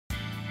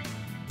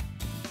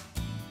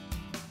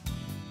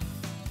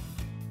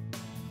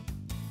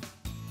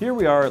Here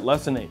we are at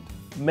Lesson 8,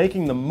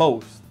 making the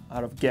most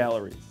out of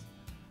galleries.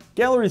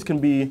 Galleries can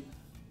be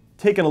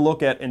taken a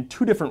look at in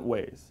two different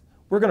ways.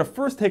 We're going to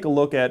first take a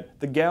look at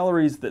the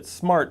galleries that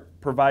SMART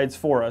provides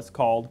for us,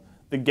 called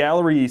the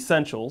Gallery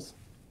Essentials,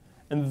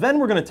 and then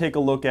we're going to take a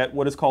look at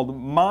what is called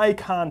My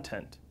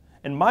Content.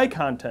 And My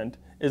Content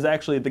is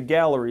actually the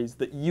galleries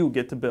that you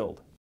get to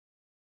build.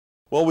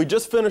 Well, we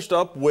just finished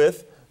up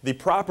with the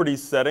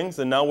properties settings,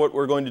 and now what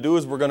we're going to do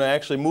is we're going to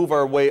actually move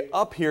our way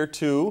up here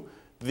to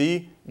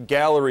the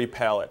gallery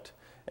palette.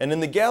 And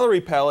in the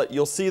gallery palette,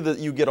 you'll see that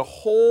you get a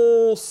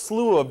whole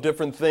slew of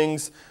different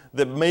things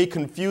that may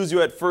confuse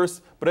you at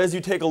first, but as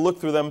you take a look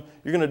through them,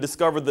 you're going to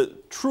discover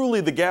that truly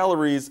the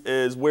galleries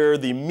is where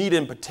the meat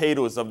and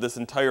potatoes of this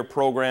entire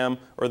program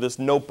or this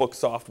notebook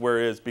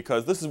software is,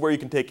 because this is where you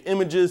can take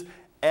images,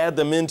 add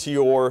them into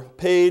your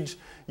page.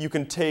 You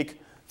can take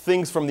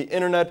things from the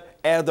internet,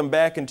 add them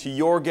back into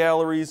your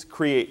galleries,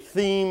 create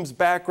themes,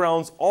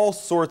 backgrounds, all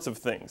sorts of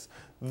things.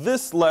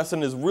 This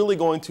lesson is really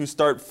going to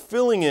start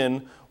filling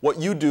in what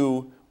you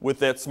do with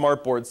that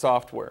SMARTboard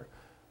software.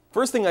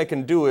 First thing I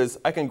can do is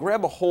I can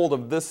grab a hold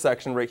of this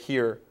section right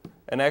here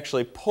and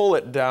actually pull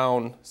it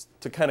down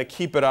to kind of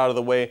keep it out of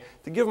the way,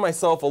 to give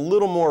myself a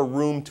little more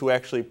room to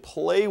actually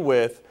play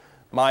with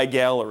my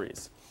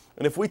galleries.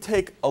 And if we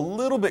take a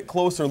little bit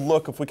closer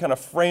look, if we kind of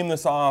frame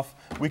this off,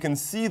 we can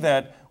see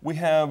that we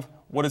have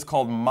what is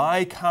called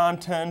My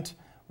Content.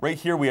 Right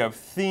here we have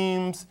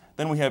themes,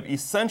 then we have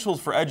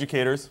essentials for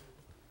educators.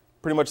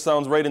 Pretty much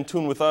sounds right in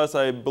tune with us.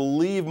 I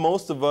believe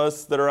most of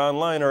us that are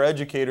online are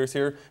educators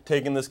here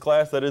taking this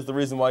class. That is the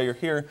reason why you're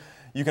here.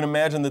 You can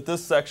imagine that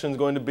this section is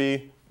going to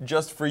be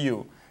just for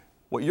you.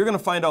 What you're going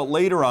to find out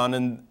later on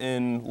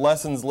in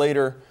lessons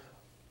later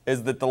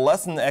is that the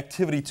lesson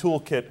activity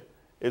toolkit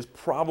is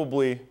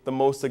probably the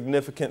most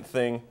significant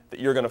thing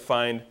that you're going to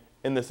find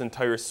in this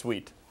entire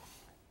suite.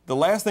 The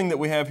last thing that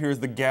we have here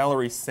is the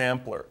gallery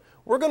sampler.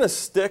 We're going to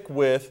stick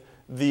with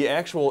the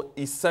actual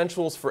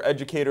essentials for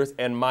educators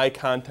and My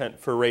Content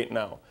for right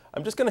now.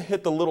 I'm just going to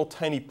hit the little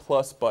tiny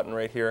plus button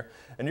right here,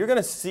 and you're going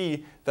to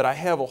see that I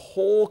have a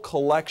whole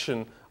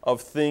collection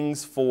of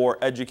things for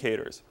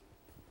educators.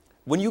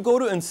 When you go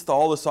to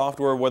install the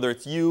software, whether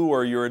it's you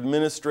or your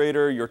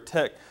administrator, your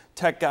tech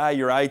guy,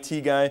 your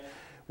IT guy,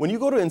 when you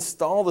go to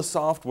install the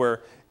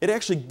software, it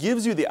actually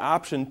gives you the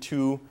option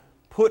to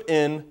put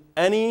in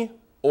any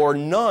or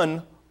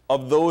none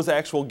of those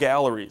actual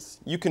galleries.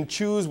 You can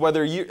choose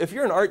whether if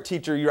you're an art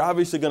teacher, you're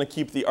obviously going to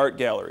keep the art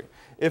gallery.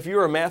 If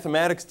you're a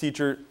mathematics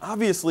teacher,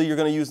 obviously you're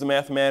going to use the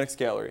mathematics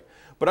gallery.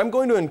 But I'm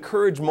going to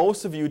encourage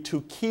most of you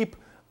to keep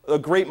a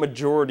great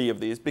majority of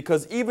these,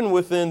 because even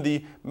within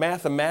the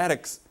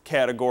mathematics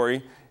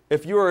category,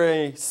 if you're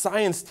a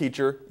science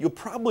teacher, you'll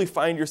probably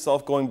find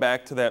yourself going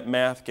back to that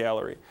math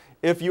gallery.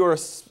 If you're a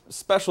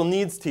special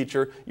needs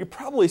teacher, you're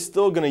probably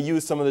still going to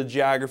use some of the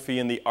geography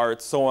and the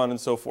arts, so on and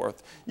so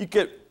forth.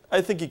 I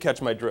think you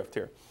catch my drift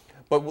here.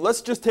 But let's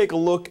just take a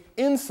look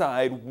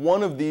inside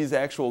one of these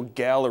actual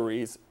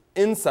galleries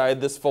inside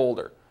this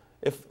folder.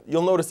 If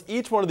you'll notice,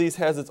 each one of these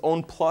has its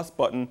own plus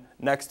button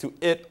next to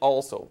it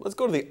also. Let's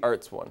go to the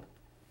arts one.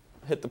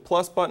 Hit the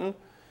plus button,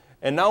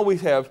 and now we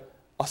have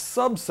a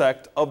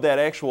subsect of that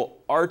actual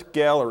art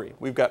gallery.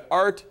 We've got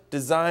art,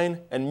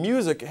 design, and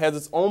music has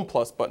its own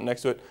plus button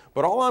next to it,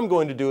 but all I'm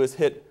going to do is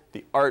hit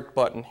the art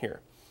button here.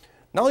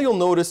 Now you'll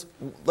notice,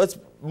 let's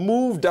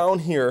move down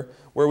here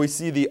where we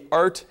see the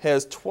art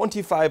has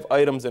 25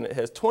 items in it. It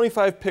has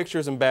 25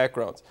 pictures and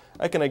backgrounds.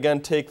 I can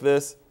again take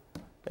this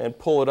and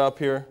pull it up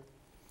here,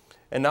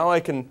 and now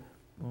I can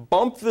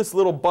bump this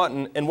little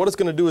button, and what it's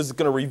going to do is it's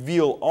going to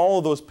reveal all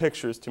of those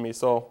pictures to me.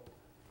 So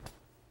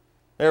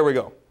there we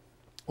go.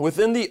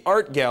 Within the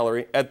art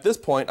gallery, at this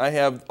point, I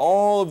have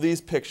all of these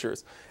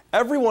pictures.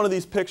 Every one of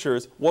these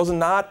pictures was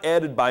not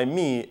added by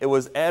me. It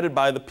was added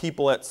by the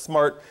people at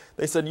SMART.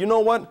 They said, you know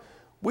what?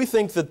 We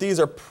think that these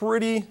are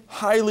pretty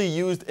highly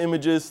used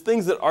images,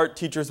 things that art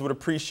teachers would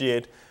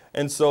appreciate,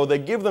 and so they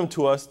give them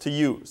to us to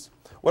use.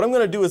 What I'm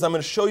going to do is I'm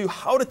going to show you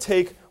how to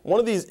take one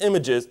of these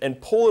images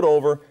and pull it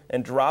over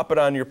and drop it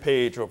on your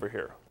page over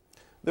here.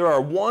 There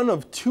are one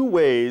of two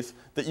ways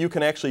that you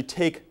can actually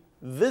take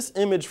this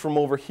image from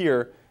over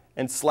here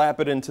and slap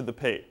it into the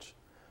page.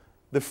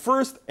 The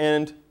first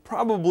and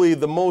probably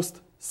the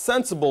most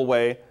sensible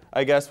way,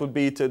 I guess, would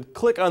be to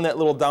click on that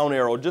little down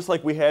arrow, just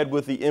like we had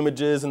with the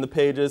images and the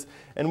pages,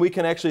 and we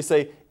can actually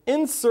say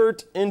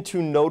Insert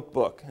into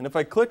Notebook. And if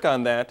I click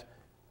on that,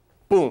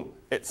 boom,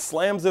 it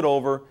slams it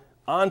over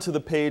onto the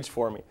page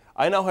for me.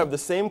 I now have the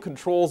same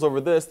controls over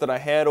this that I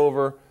had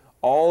over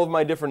all of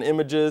my different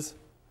images.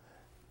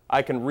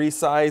 I can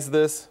resize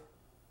this,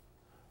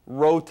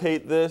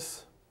 rotate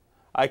this.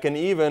 I can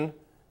even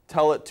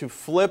tell it to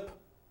flip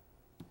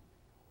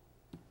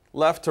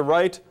left to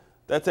right.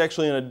 That's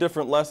actually in a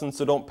different lesson,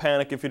 so don't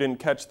panic if you didn't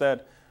catch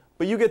that.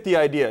 But you get the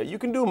idea. You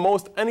can do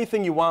most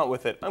anything you want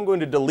with it. I'm going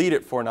to delete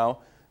it for now.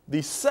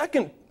 The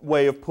second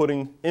way of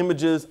putting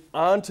images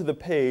onto the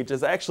page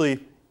is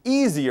actually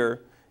easier.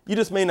 You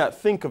just may not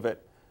think of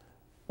it.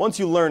 Once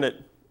you learn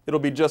it, it'll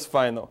be just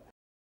fine though.